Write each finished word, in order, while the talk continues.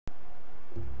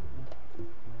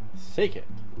sake it.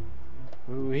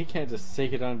 We can't just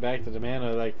take it on back to the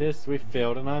manor like this. We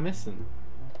failed in our mission.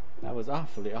 That was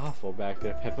awfully awful back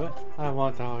there, Peppor. I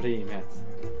want our rematch.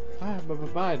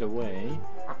 But by the way,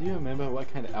 do you remember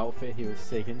what kind of outfit he was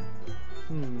taking?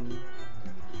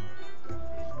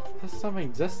 Just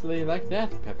something just like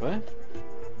that, Peppor.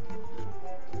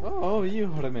 Oh, you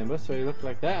remember, so he looked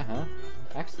like that, huh?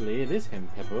 Actually, it is him,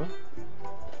 Peppor.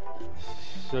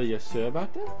 So you're sure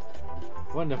about that?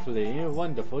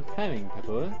 Wonderful timing,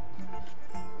 Peppor.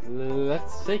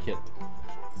 Let's shake it.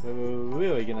 We're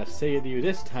really gonna say it to you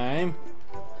this time.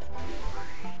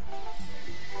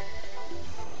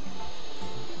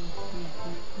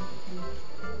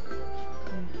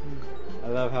 I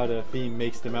love how the theme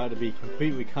makes them out to be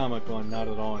completely comical and not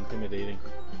at all intimidating.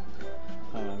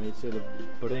 I made sure to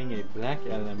bring a black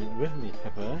element with me,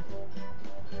 Peppor.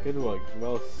 Good work.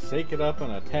 Well, shake it up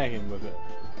and attack him with it.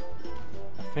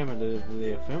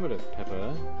 Affirmatively affirmative,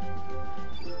 Peppor.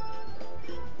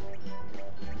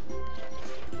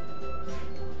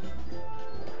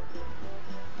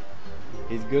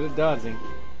 He's good at dodging.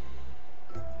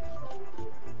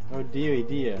 Oh dearie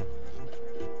dear.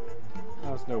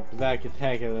 That was no black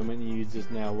attack element you used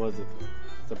just now, was it?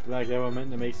 It's a black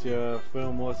element that makes your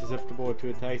foe more susceptible to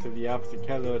attacks of the opposite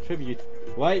color attribute.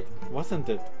 White, wasn't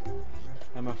it?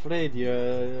 I'm afraid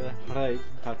you're right.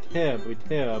 How terribly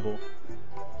terrible.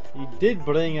 You did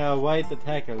bring a white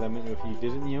attack element with you,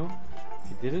 didn't you?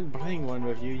 If you didn't bring one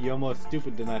with you, you're more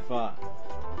stupid than I thought.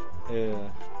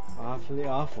 Awfully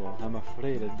awful. I'm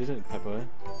afraid I didn't, Peppor.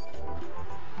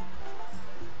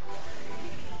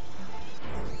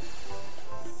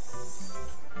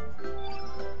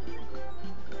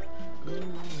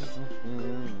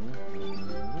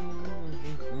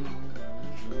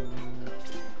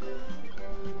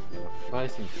 Fry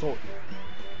some salt.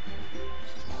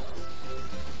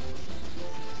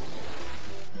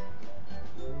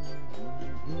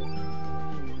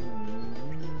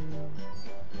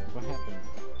 What happened?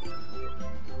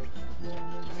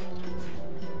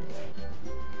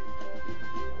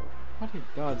 How do you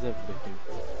dodge everything?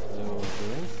 Hello,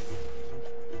 this.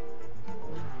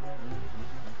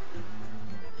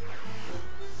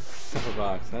 Supper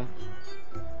box, huh?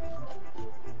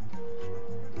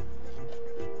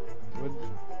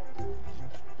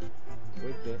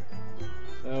 What the?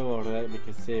 Oh, alright,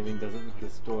 because saving doesn't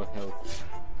restore health.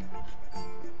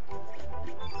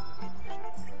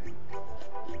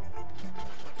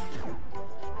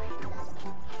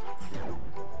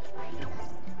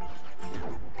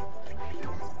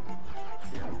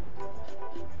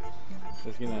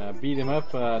 Just gonna beat him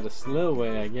up the slow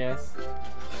way, I guess.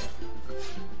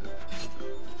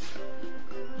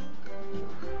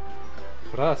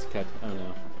 Crosscut. Oh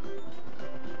no.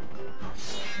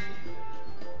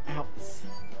 Ouch.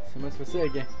 So much for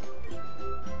Sega.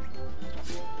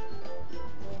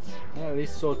 Yeah, at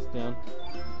least Solt's down.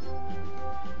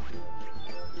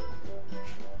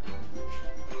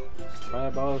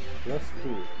 Fireball plus 2.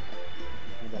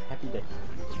 And a happy day.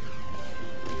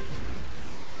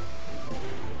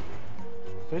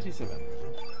 37.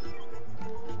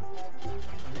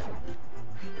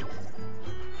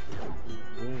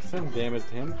 Doing some damage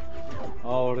to him.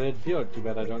 Oh, red field. Too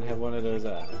bad I don't have one of those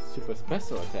super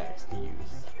special attacks to use.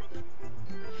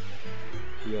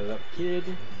 Heal up, kid.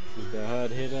 He's the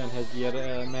hard hitter and has the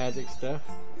other magic stuff.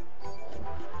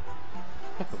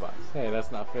 Pepper box. Hey,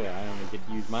 that's not fair. I only get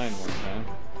to use mine one time.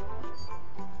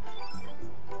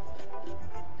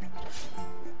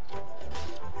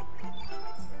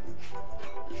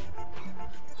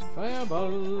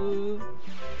 Fireball!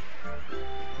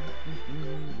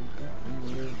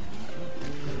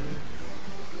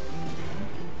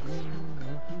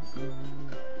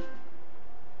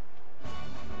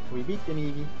 We beat them,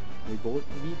 Evie. We both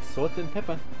beat Solt and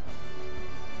Peppor.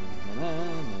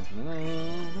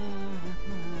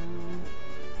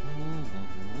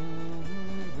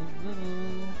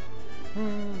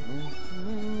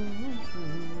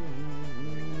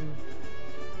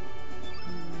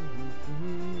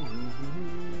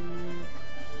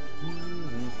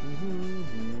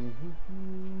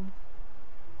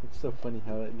 It's so funny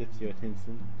how it gets your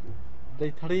attention.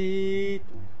 They treat.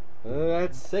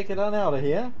 Let's take it on out of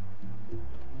here.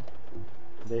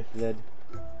 They fled.